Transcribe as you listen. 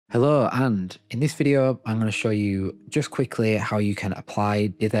Hello, and in this video, I'm going to show you just quickly how you can apply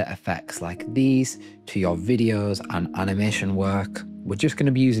dither effects like these to your videos and animation work. We're just going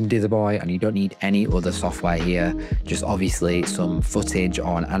to be using Dither Boy, and you don't need any other software here, just obviously some footage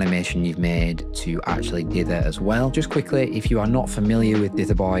or an animation you've made to actually dither as well. Just quickly, if you are not familiar with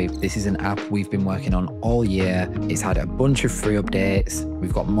Dither Boy, this is an app we've been working on all year. It's had a bunch of free updates.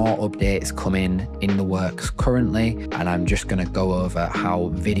 We've got more updates coming in the works currently, and I'm just going to go over how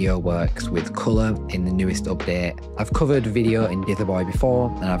video works with color in the newest update. I've covered video in Dither Boy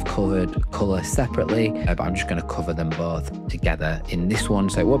before, and I've covered color separately, but I'm just going to cover them both together in this one,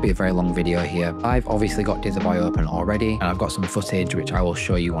 so it won't be a very long video here. I've obviously got Dither Boy open already, and I've got some footage which I will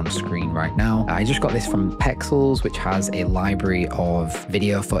show you on screen right now. I just got this from Pexels, which has a library of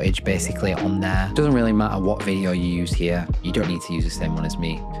video footage basically on there. It doesn't really matter what video you use here, you don't need to use the same one as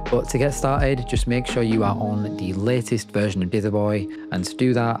me. But to get started, just make sure you are on the latest version of Dither Boy, and to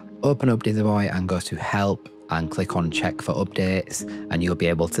do that, open up Dither Boy and go to Help and click on check for updates, and you'll be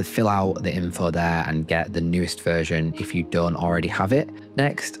able to fill out the info there and get the newest version if you don't already have it.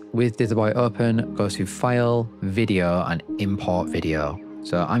 Next, with Dither Boy open, go to File, Video, and Import Video.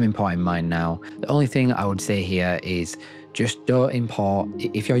 So I'm importing mine now. The only thing I would say here is just don't import.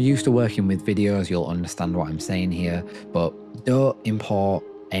 If you're used to working with videos, you'll understand what I'm saying here, but don't import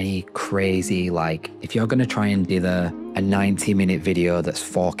any crazy, like if you're going to try and dither a 90-minute video that's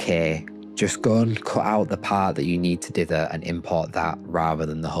 4K, just go and cut out the part that you need to dither and import that rather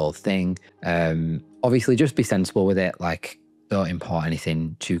than the whole thing. Obviously, just be sensible with it. Like, don't import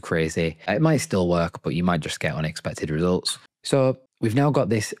anything too crazy. It might still work, but you might just get unexpected results. So we've now got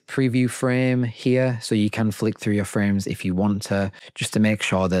this preview frame here, so you can flick through your frames if you want to, just to make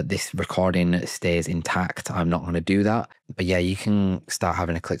sure that this recording stays intact. I'm not going to do that. But yeah, you can start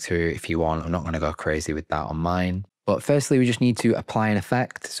having a click through if you want. I'm not going to go crazy with that on mine. But firstly, we just need to apply an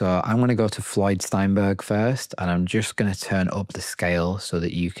effect. So I'm going to go to Floyd Steinberg first, and I'm just going to turn up the scale so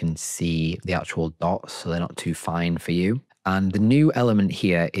that you can see the actual dots, so they're not too fine for you. And the new element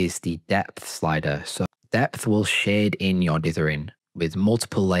here is the depth slider. So depth will shade in your dithering with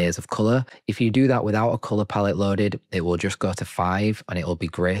multiple layers of color. If you do that without a color palette loaded, it will just go to 5 and it will be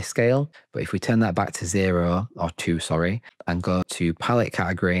grayscale. But if we turn that back to 0 or 2, sorry, and go to palette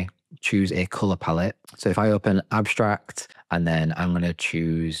category, choose a color palette. So if I open abstract, and then I'm going to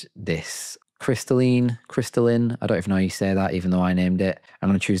choose this crystalline, I don't even know how you say that, even though I named it. I'm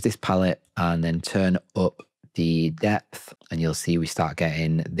going to choose this palette and then turn up the depth, and you'll see we start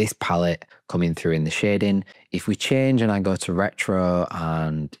getting this palette coming through in the shading. If we change and I go to retro,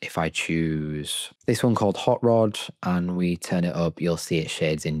 and if I choose this one called hot rod and we turn it up, you'll see it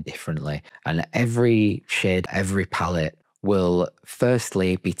shades in differently. And every shade, every palette will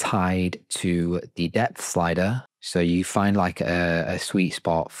firstly be tied to the depth slider. So you find like a sweet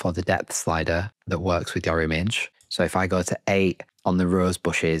spot for the depth slider that works with your image. So if I go to 8 on the rose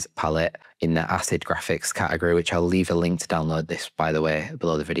bushes palette in the acid graphics category, which I'll leave a link to download this, by the way,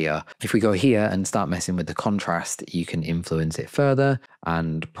 below the video. If we go here and start messing with the contrast, you can influence it further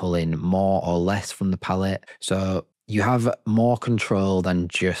and pull in more or less from the palette. So you have more control than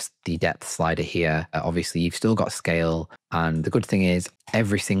just the depth slider here. Obviously, you've still got scale. And the good thing is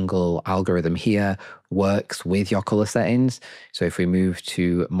every single algorithm here works with your color settings. So if we move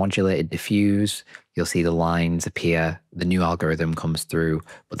to modulated diffuse, you'll see the lines appear. The new algorithm comes through,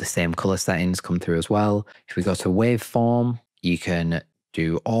 but the same color settings come through as well. If we go to waveform, you can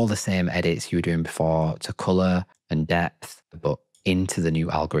do all the same edits you were doing before to color and depth, but into the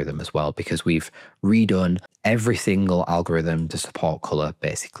new algorithm as well, because we've redone every single algorithm to support color,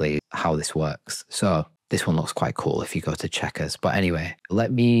 basically how this works. So this one looks quite cool if you go to checkers. But anyway,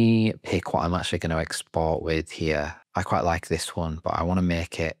 let me pick what I'm actually going to export with here. I quite like this one, but I want to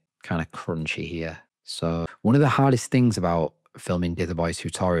make it kind of crunchy here. So one of the hardest things about filming Dither Boy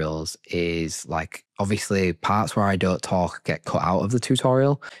tutorials is, like, obviously parts where I don't talk get cut out of the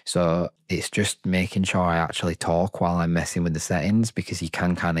tutorial. So it's just making sure I actually talk while I'm messing with the settings, because you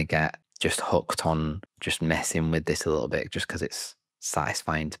can kind of get just hooked on just messing with this a little bit just because it's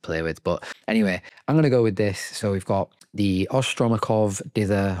satisfying to play with. But anyway, I'm going to go with this. So we've got the Ostromakov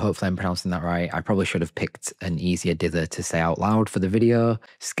dither. Hopefully I'm pronouncing that right. I probably should have picked an easier dither to say out loud for the video.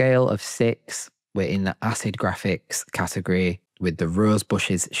 Scale of 6. We're in the acid graphics category with the rose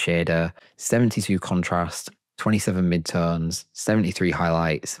bushes shader, 72 contrast, 27 midtones, 73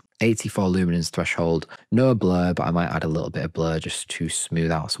 highlights, 84 luminance threshold, no blur, but I might add a little bit of blur just to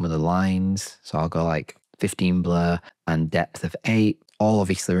smooth out some of the lines. So I'll go like 15 blur and depth of 8. All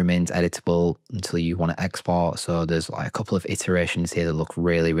obviously remains editable until you want to export. So there's like a couple of iterations here that look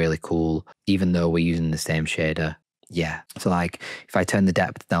really, really cool, even though we're using the same shader. yeah. So like if I turn the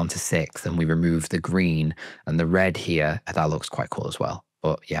depth down to 6 and we remove the green and the red here, that looks quite cool as well.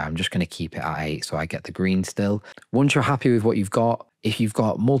 But yeah, I'm just going to keep it at 8 so I get the green still. Once you're happy with what you've got, if you've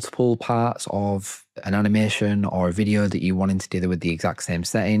got multiple parts of an animation or a video that you want to dither with the exact same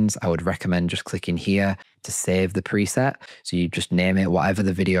settings, I would recommend just clicking here to save the preset. So you just name it whatever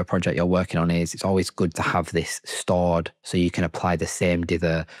the video project you're working on is. It's always good to have this stored so you can apply the same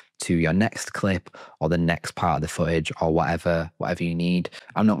dither to your next clip or the next part of the footage or whatever you need.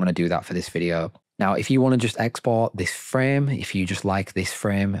 I'm not going to do that for this video. Now, if you want to just export this frame, if you just like this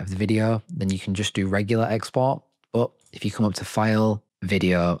frame of the video, then you can just do regular export. But if you come up to File,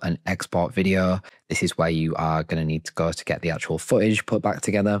 Video, and Export Video, this is where you are going to need to go to get the actual footage put back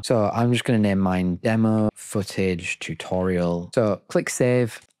together. So I'm just going to name mine Demo Footage Tutorial. So click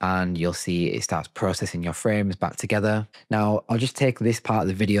Save and you'll see it starts processing your frames back together. Now, I'll just take this part of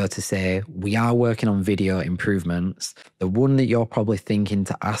the video to say we are working on video improvements. The one that you're probably thinking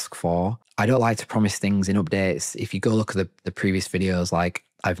to ask for, I don't like to promise things in updates. If you go look at the previous videos, like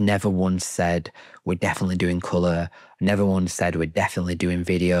I've never once said we're definitely doing color, never once said we're definitely doing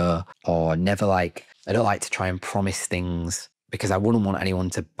video, or never like, I don't like to try and promise things because I wouldn't want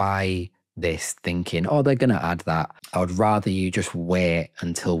anyone to buy this thinking, oh, they're going to add that. I would rather you just wait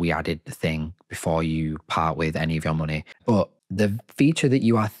until we added the thing before you part with any of your money. But the feature that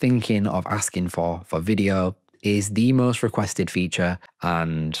you are thinking of asking for video is the most requested feature,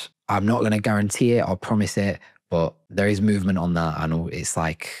 and I'm not going to guarantee it or promise it, but there is movement on that, and it's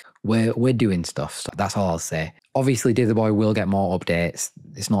like we're doing stuff. So that's all I'll say. Obviously, Dither Boy will get more updates.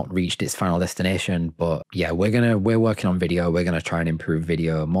 It's not reached its final destination, but yeah, we're working on video. We're gonna try and improve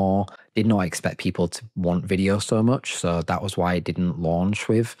video more. Did not expect people to want video so much, so that was why I didn't launch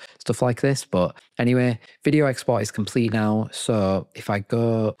with stuff like this. But anyway, video export is complete now. So if I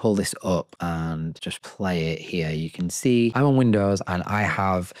go pull this up and just play it here, you can see I'm on Windows and I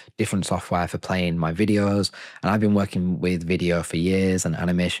have different software for playing my videos. And I've been working with video for years and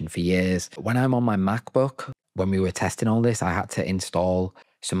animation for years. When I'm on my MacBook, when we were testing all this, I had to install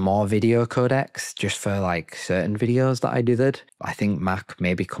some more video codecs just for like certain videos that I dithered. I think Mac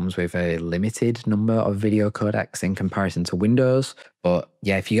maybe comes with a limited number of video codecs in comparison to Windows. But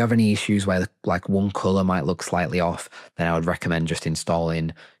yeah, if you have any issues where like one color might look slightly off, then I would recommend just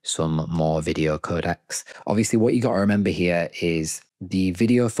installing some more video codecs. Obviously, what you got to remember here is the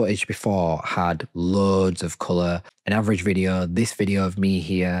video footage before had loads of color. An average video, this video of me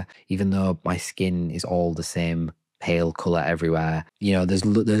here, even though my skin is all the same pale color everywhere, you know,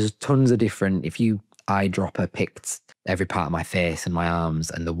 there's tons of different, if you eyedropper picked every part of my face and my arms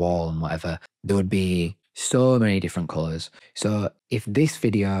and the wall and whatever, there would be so many different colors. So if this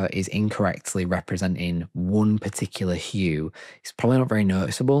video is incorrectly representing one particular hue, it's probably not very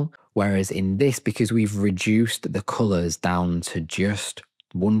noticeable. Whereas in this, because we've reduced the colors down to just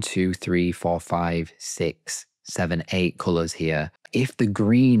 1, 2, 3, 4, 5, 6, 7, 8 colors here, if the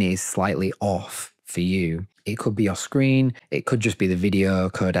green is slightly off for you, it could be your screen, it could just be the video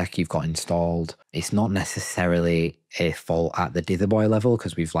codec you've got installed. It's not necessarily a fault at the Dither Boy level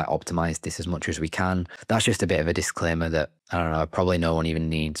because we've like optimized this as much as we can. That's just a bit of a disclaimer that, I don't know, probably no one even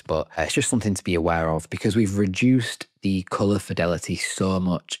needs, but it's just something to be aware of because we've reduced the color fidelity so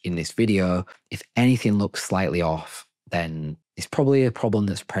much in this video. If anything looks slightly off, then it's probably a problem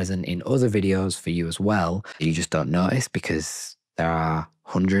that's present in other videos for you as well. You just don't notice because there are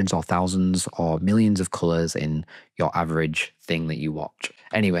hundreds or thousands or millions of colors in your average thing that you watch.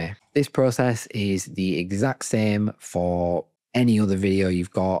 Anyway, this process is the exact same for any other video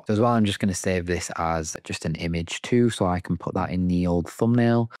you've got. So as well, I'm just going to save this as just an image too, so I can put that in the old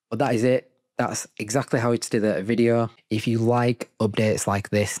thumbnail. But that is it. That's exactly how it's did a video. If you like updates like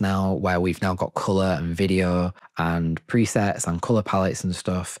this now, where we've now got color and video and presets and color palettes and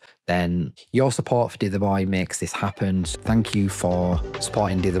stuff, then your support for Dither Boy makes this happen. So thank you for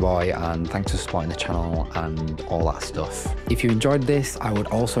supporting Dither Boy and thanks for supporting the channel and all that stuff. If you enjoyed this, I would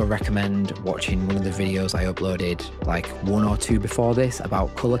also recommend watching one of the videos I uploaded like 1 or 2 before this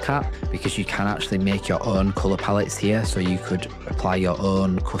about color cap, because you can actually make your own color palettes here. So you could apply your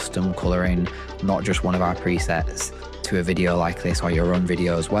own custom coloring, not just one of our presets, to a video like this or your own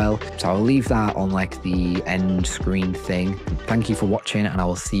video as well. So I'll leave that on like the end screen thing. Thank you for watching and I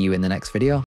will see you in the next video.